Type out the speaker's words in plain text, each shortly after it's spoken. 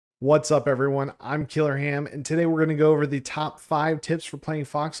What's up, everyone? I'm Killer Ham, and today we're going to go over the top 5 tips for playing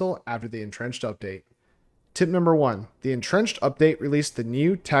Foxhole after the Entrenched update. Tip number 1. The Entrenched update released the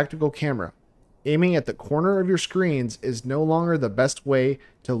new tactical camera. Aiming at the corner of your screens is no longer the best way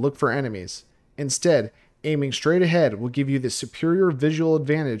to look for enemies. Instead, aiming straight ahead will give you the superior visual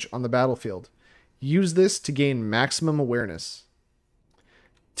advantage on the battlefield. Use this to gain maximum awareness.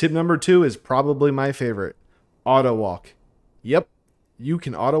 Tip number 2 is probably my favorite. Auto walk. Yep. You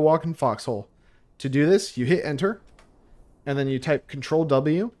can auto walk in Foxhole. To do this, you hit enter, and then you type Control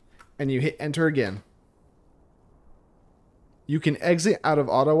W, and you hit enter again. You can exit out of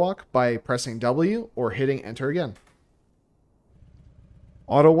auto walk by pressing W or hitting enter again.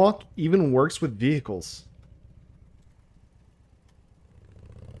 Auto walk even works with vehicles.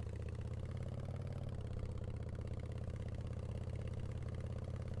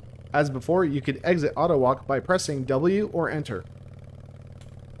 As before, you could exit auto walk by pressing W or enter.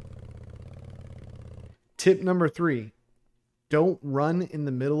 Tip number 3, don't run in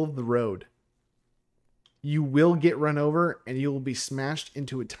the middle of the road. You will get run over and you will be smashed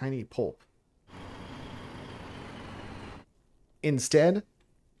into a tiny pulp. Instead,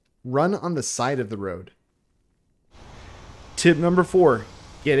 run on the side of the road. Tip number 4,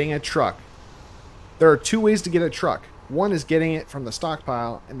 getting a truck. There are 2 ways to get a truck. One is getting it from the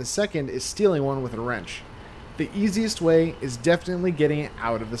stockpile, and the second is stealing one with a wrench. The easiest way is definitely getting it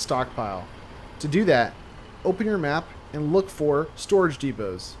out of the stockpile. To do that, open your map and look for storage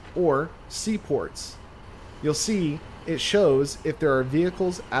depots or seaports. You'll see it shows if there are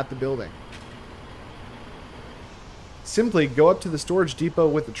vehicles at the building. Simply go up to the storage depot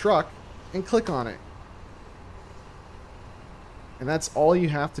with the truck and click on it. And that's all you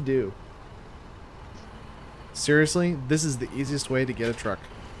have to do. Seriously, this is the easiest way to get a truck.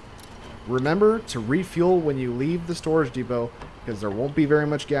 Remember to refuel when you leave the storage depot because there won't be very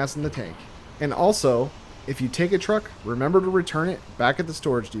much gas in the tank. And also, if you take a truck, remember to return it back at the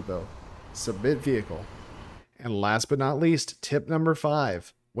storage depot. Submit vehicle. And last but not least, tip number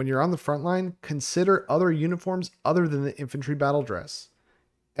 5. When you're on the front line, consider other uniforms other than the infantry battle dress.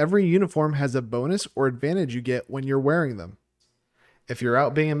 Every uniform has a bonus or advantage you get when you're wearing them. If you're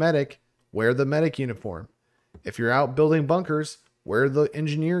out being a medic, wear the medic uniform. If you're out building bunkers, wear the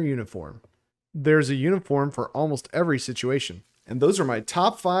engineer uniform. There's a uniform for almost every situation. And those are my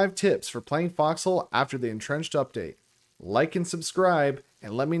top 5 tips for playing Foxhole after the Entrenched update. Like and subscribe,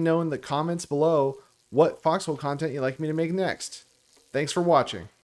 and let me know in the comments below what Foxhole content you'd like me to make next. Thanks for watching.